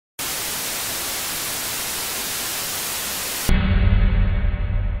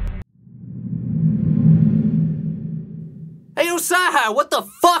CyHi, what the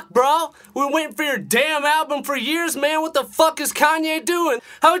fuck, bro? We were waiting for your damn album for years, man. What the fuck is Kanye doing?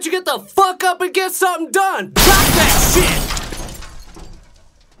 How would you get the fuck up and get something done? Drop that shit!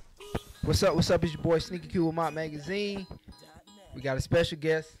 What's up? It's your boy SneakerQue with Mott Magazine. We got a special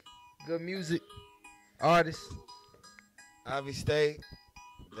guest, good music, artist. Ivy State,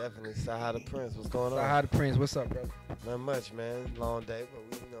 definitely CyHi the Prynce. What's going on? CyHi the Prynce. What's up, brother? Not much, man. Long day,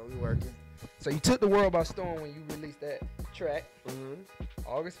 but we working. So you took the world by storm when you released that track,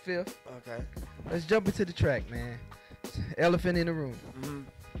 August 5th. Okay. Let's jump into the track, man. Elephant in the Room.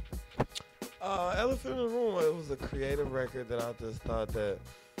 Elephant in the Room. It was a creative record that I just thought that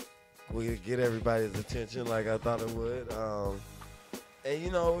we could get everybody's attention like I thought it would. And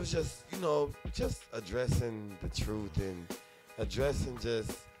it was just, just addressing the truth and addressing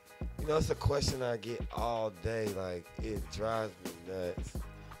just, it's a question I get all day. Like, it drives me nuts.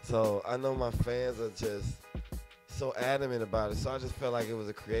 So I know my fans are just so adamant about it. So I just felt like it was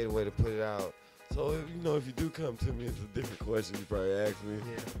a creative way to put it out. So, if you do come to me, it's a different question you probably ask me.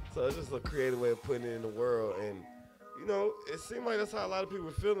 Yeah. So it's just a creative way of putting it in the world. And, it seemed like that's how a lot of people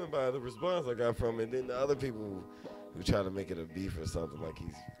were feeling by the response I got from it. And then the other people who try to make it a beef or something, like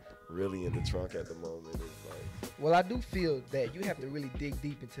he's really in the trunk at the moment. It's like, well, I do feel that you have to really dig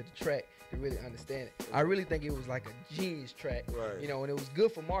deep into the track to really understand it. I really think it was like a genius track, right. And it was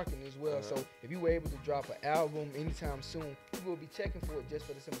good for marketing as well. So if you were able to drop an album anytime soon, people will be checking for it just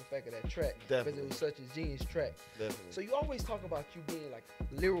for the simple fact of that track. Definitely. Because it was such a genius track. Definitely. So you always talk about you being like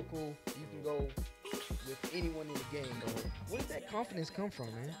lyrical. You can go with anyone in the game. Where did that confidence come from,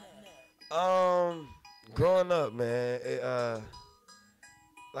 man? Growing up, man,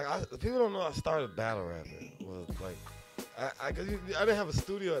 people don't know I started battle rapping. Was like, I didn't have a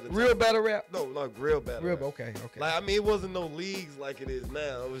studio at the time. Real battle rap? No, real battle rap. Okay. Like, it wasn't no leagues like it is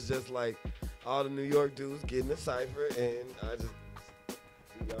now. It was just like all the New York dudes getting a cipher, and I just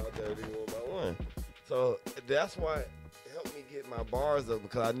do y'all dirty one by one. So that's why it helped me get my bars up,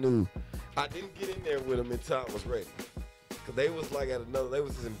 because I knew I didn't get in there with them until I was ready. Cause they was like they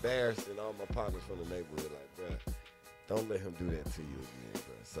was just embarrassing all my partners from the neighborhood. Like, bruh, don't let him do that to you again,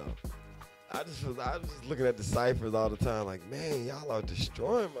 bruh. So I was just looking at the ciphers all the time, like, man, y'all are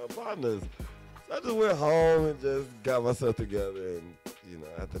destroying my partners. So I just went home and just got myself together, and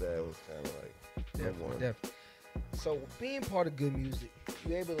after that it was kind of like definitely. So being part of good music,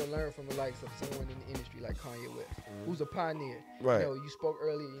 you're able to learn from the likes of someone in the industry like Kanye West, who's a pioneer. Right. You spoke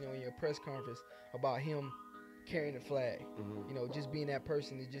earlier, in your press conference about him carrying the flag. Just being that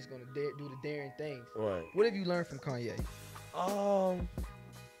person is just gonna do the daring things. Right. What have you learned from Kanye?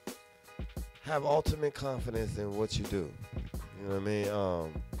 Have ultimate confidence in what you do. You know what I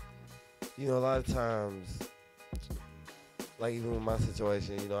mean? A lot of times, like even with my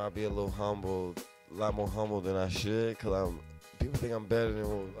situation, I'll be a lot more humble than I should, because people think I'm better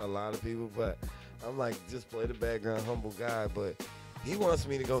than a lot of people, but I'm like, just play the background humble guy. But he wants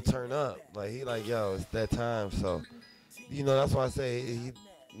me to go turn up. Like, he like, yo, it's that time. So, that's why I say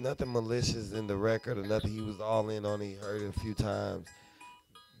nothing malicious in the record or nothing. He was all in on it. He heard it a few times.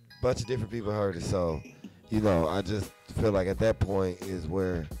 Bunch of different people heard it. So, I just feel like at that point is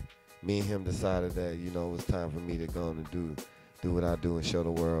where me and him decided that, it was time for me to go and do what I do and show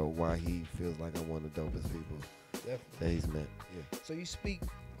the world why he feels like I'm one of the dopest people that he's met. Yeah. So you speak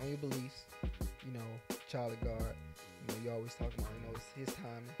on your beliefs, child of God. You always talk about, it's his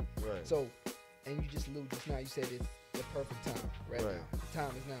timing. Right. So, and you just alluded just now, you said it's the perfect time right now. The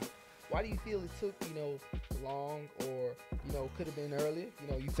time is now. Why do you feel it took, long, or, could have been earlier?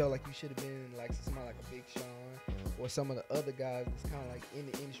 You felt like you should have been like somebody like a Big Sean or some of the other guys that's kind of like in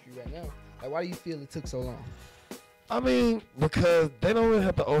the industry right now. Like, why do you feel it took so long? I mean, because they don't really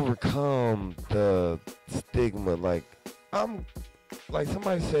have to overcome the stigma. Like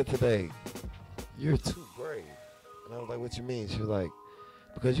somebody said today, you're too brave. And I was like, what you mean? She was like,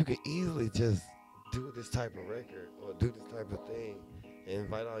 because you could easily just do this type of record or do this type of thing and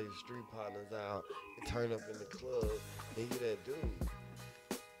invite all your street partners out and turn up in the club and you that dude.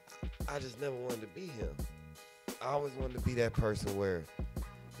 I just never wanted to be him. I always wanted to be that person where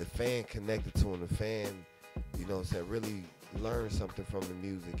the fan connected to him, the fan, said really learned something from the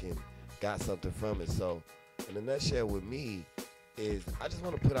music and got something from it. So in a nutshell with me is I just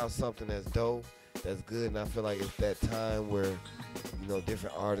want to put out something that's dope, that's good, and I feel like it's that time where,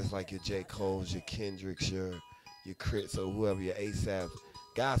 different artists like your J. Cole's, your Kendricks, your Crits, or whoever, your ASAP,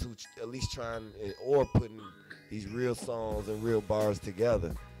 guys who at least trying or putting these real songs and real bars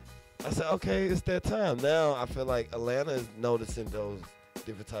together. I said, okay, it's that time. Now I feel like Atlanta is noticing those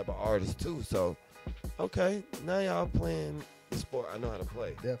different type of artists too. So, okay, now y'all playing the sport I know how to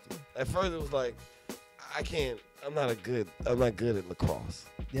play. Definitely. At first it was like, I can't. I'm not good at lacrosse.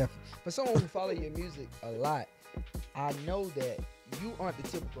 Yeah. For someone who follow your music a lot, I know that you aren't the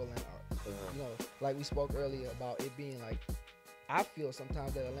typical Atlanta artist. You know, like we spoke earlier about it being like, I feel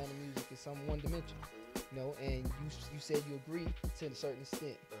sometimes that Atlanta music is some one dimensional. You know, and you said you agree to a certain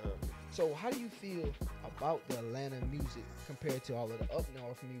extent. So how do you feel about the Atlanta music compared to all of the up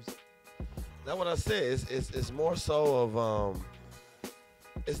north music? That's what I said. It's more so of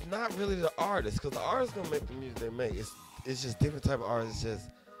it's not really the artist, because the artist gonna make the music they make. It's just different type of artists. It's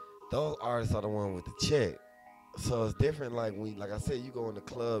just those artists are the one with the check. So it's different. Like like I said, you go in the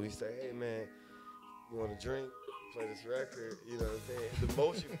club, you say, hey man, you want a drink? Play this record. You know what I'm saying? The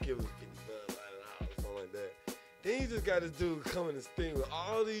most you can give is $50 or something like that. Then you just got this dude coming to sting with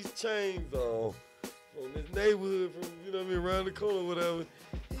all these chains on from this neighborhood, from, you know what I mean, around the corner or whatever.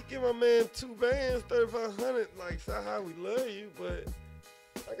 He give my man 2 bands, $3,500. Like, CyHi, we love you, but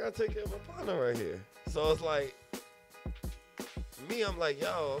I gotta take care of my partner right here. So it's like, me, I'm like,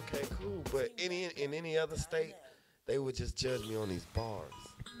 yo, okay, cool. But in any other state, they would just judge me on these bars.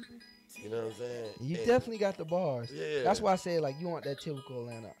 You know what I'm saying? You definitely got the bars. Yeah. That's why I say, like, you aren't that typical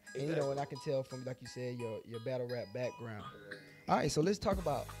Atlanta. And, Exactly. you know, and I can tell from, like you said, your battle rap background. All right, so let's talk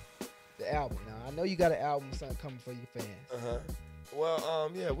about the album now. I know you got an album, something coming for your fans.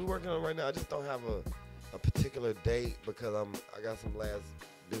 Well, yeah, we're working on it right now. I just don't have a particular date because I got some last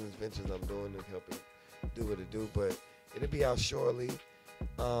business ventures I'm doing to help it do what it do. But it'll be out shortly.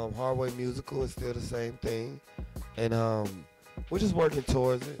 Hardway Musical is still the same thing. And we're just working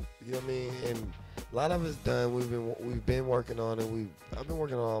towards it. You know what I mean? And a lot of it's done. We've been working on it. I've been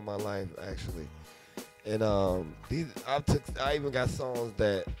working on it all my life actually. And I even got songs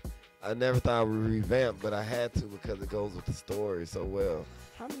that I never thought I would revamp, but I had to because it goes with the story so well.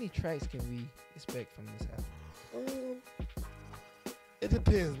 How many tracks can we expect from this album? It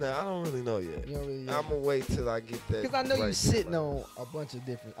depends now. I don't really know yet. You don't really know? I'm gonna wait till I get that. Because I know you're sitting on a bunch of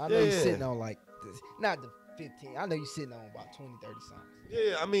different. I know you're sitting on like this, not the 15. I know you're sitting on about 20, 30 songs.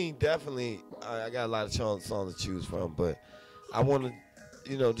 Yeah, I mean, definitely. I got a lot of songs to choose from, but I want to.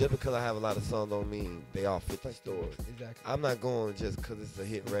 You know, just because I have a lot of songs don't mean they all fit the story. Exactly. I'm not going just because it's a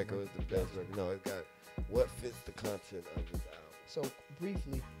hit record, it's the best record. No, it's got what fits the content of this album. So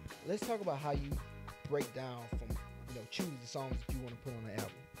briefly, let's talk about how you break down from, choose the songs that you want to put on the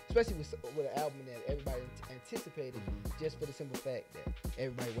album. Especially with an album that everybody anticipated, just for the simple fact that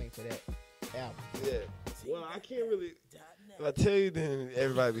everybody waiting for that album. Yeah. Well, I can't really. If I tell you, then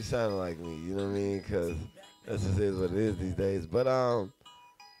everybody be sounding like me. You know what I mean? Because that's just is what it is these days. But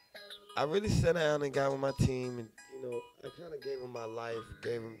I really sat down and got with my team, and I kind of gave them my life,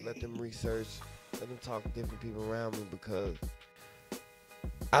 let them research, let them talk to different people around me, because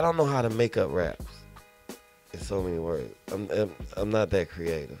I don't know how to make up raps in so many words. I'm not that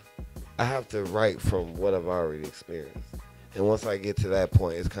creative. I have to write from what I've already experienced, and once I get to that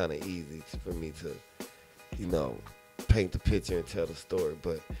point, it's kind of easy for me to, paint the picture and tell the story.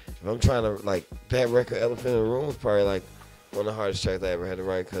 But if I'm trying to, like, that record, Elephant in the Room, was probably like one of the hardest tracks I ever had to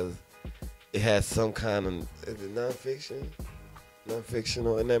write, because it has some kind of, is it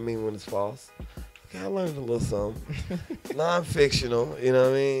non-fictional, and that means when it's false. Okay, I learned a little something. Non-fictional, you know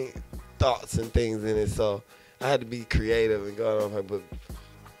what I mean? Thoughts and things in it, so I had to be creative and go on. But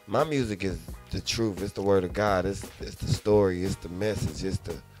my music is the truth. It's the word of God. It's the story. It's the message. It's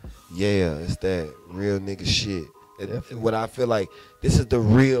that real nigga shit. What I feel like, this is the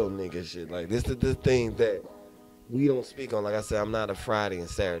real nigga shit. Like, this is the thing that we don't speak on. Like I said, I'm not a Friday and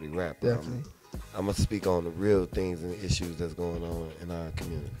Saturday rapper. Definitely. I'm going to speak on the real things and issues that's going on in our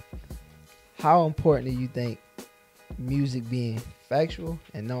community. How important do you think music being factual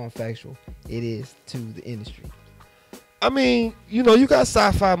and non-factual it is to the industry? I mean, you got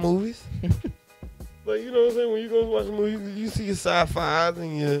sci-fi movies. But you know what I'm saying? When you go watch a movie, you see your sci-fis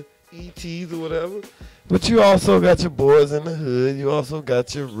and your ETs or whatever. But you also got your Boys in the Hood. You also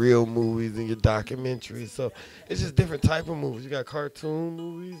got your real movies and your documentaries. So it's just different type of movies. You got cartoon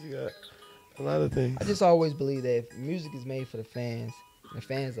movies. You got a lot of things. I just always believe that if music is made for the fans, and the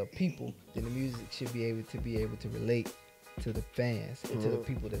fans are people, then the music should be able to relate to the fans and to the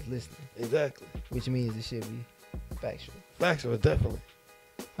people that's listening. Exactly. Which means it should be factual. Factual, definitely.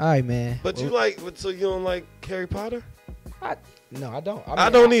 All right, man. But so you don't like Harry Potter? No, I don't. I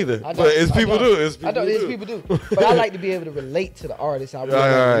don't either. But it's people do. It's people do. But I like to be able to relate to the artist. I really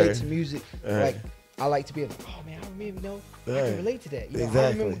like to relate to music. Like, I like to be able to, oh man, I remember, I can relate to that. I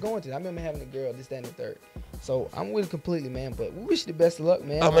remember going to that. I remember having a girl, this, that, and the third. So I'm with it completely, man. But we wish you the best of luck,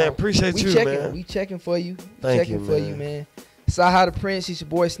 man. Oh, man, appreciate you, man. We checking for you. Thank you, man. CyHi the Prynce. It's your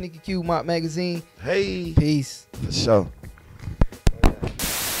boy, SneakerQue, Mock Magazine. Hey. Peace. For sure.